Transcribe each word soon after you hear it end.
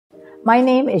My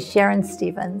name is Sharon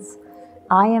Stevens.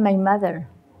 I am a mother,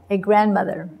 a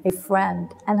grandmother, a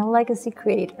friend, and a legacy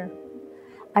creator.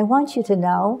 I want you to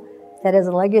know that as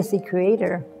a legacy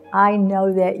creator, I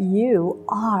know that you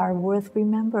are worth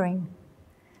remembering.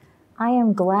 I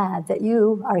am glad that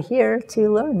you are here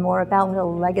to learn more about what a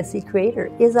legacy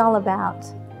creator is all about.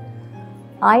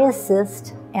 I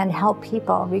assist and help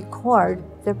people record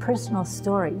their personal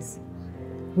stories.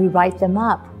 We write them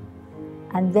up,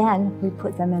 and then we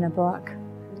put them in a book.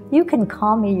 You can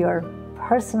call me your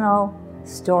personal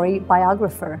story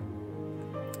biographer.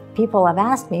 People have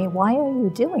asked me, why are you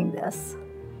doing this?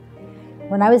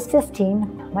 When I was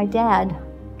 15, my dad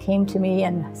came to me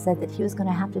and said that he was going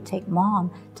to have to take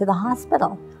Mom to the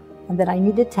hospital and that I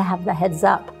needed to have the heads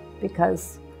up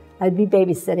because I'd be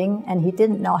babysitting and he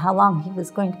didn't know how long he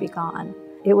was going to be gone.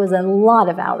 It was a lot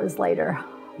of hours later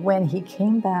when he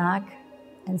came back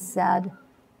and said,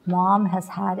 Mom has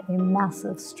had a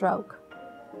massive stroke.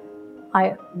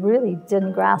 I really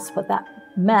didn't grasp what that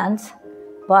meant,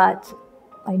 but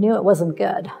I knew it wasn't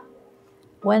good.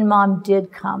 When Mom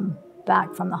did come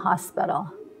back from the hospital,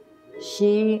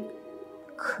 she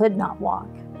could not walk,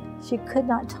 she could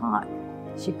not talk,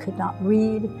 she could not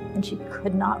read, and she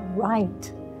could not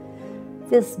write.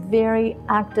 This very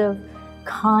active,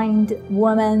 kind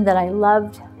woman that I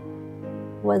loved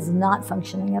was not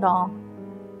functioning at all.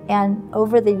 And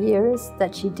over the years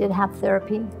that she did have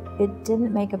therapy, it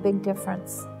didn't make a big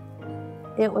difference.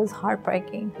 It was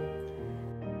heartbreaking.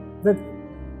 The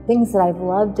things that I've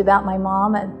loved about my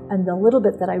mom and the little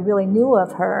bit that I really knew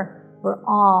of her were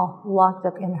all locked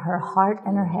up in her heart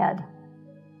and her head,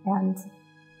 and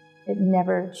it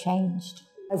never changed.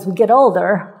 As we get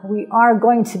older, we are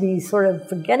going to be sort of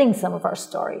forgetting some of our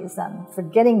stories and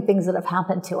forgetting things that have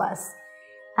happened to us.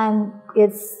 And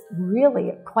it's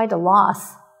really quite a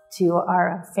loss to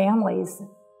our families,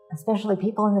 especially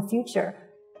people in the future.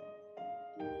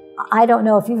 I don't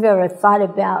know if you've ever thought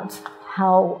about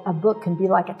how a book can be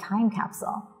like a time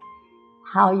capsule,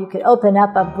 how you could open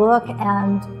up a book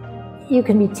and you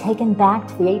can be taken back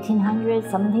to the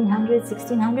 1800s, 1700s,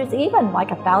 1600s, even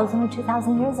like 1,000 or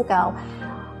 2,000 years ago.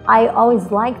 I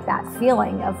always liked that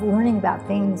feeling of learning about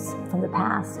things from the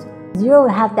past. You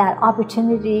have that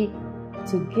opportunity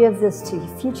to give this to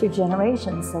future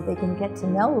generations so they can get to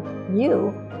know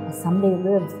you as somebody who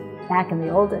lived back in the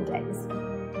olden days.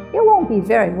 It won't be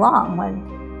very long when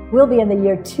we'll be in the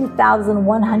year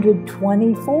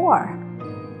 2124.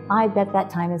 I bet that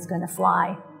time is going to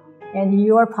fly. And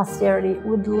your posterity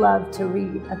would love to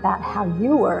read about how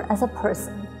you were as a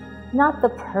person. Not the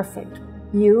perfect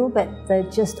you, but the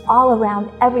just all around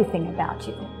everything about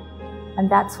you. And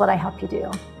that's what I help you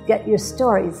do. Get your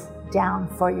stories down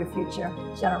for your future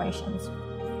generations.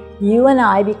 You and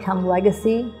I become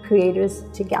legacy creators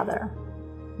together.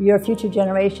 Your future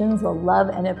generations will love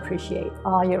and appreciate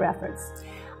all your efforts.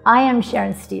 I am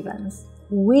Sharon Stevens.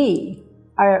 We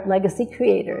are legacy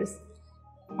creators,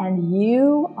 and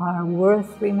you are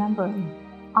worth remembering,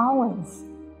 always.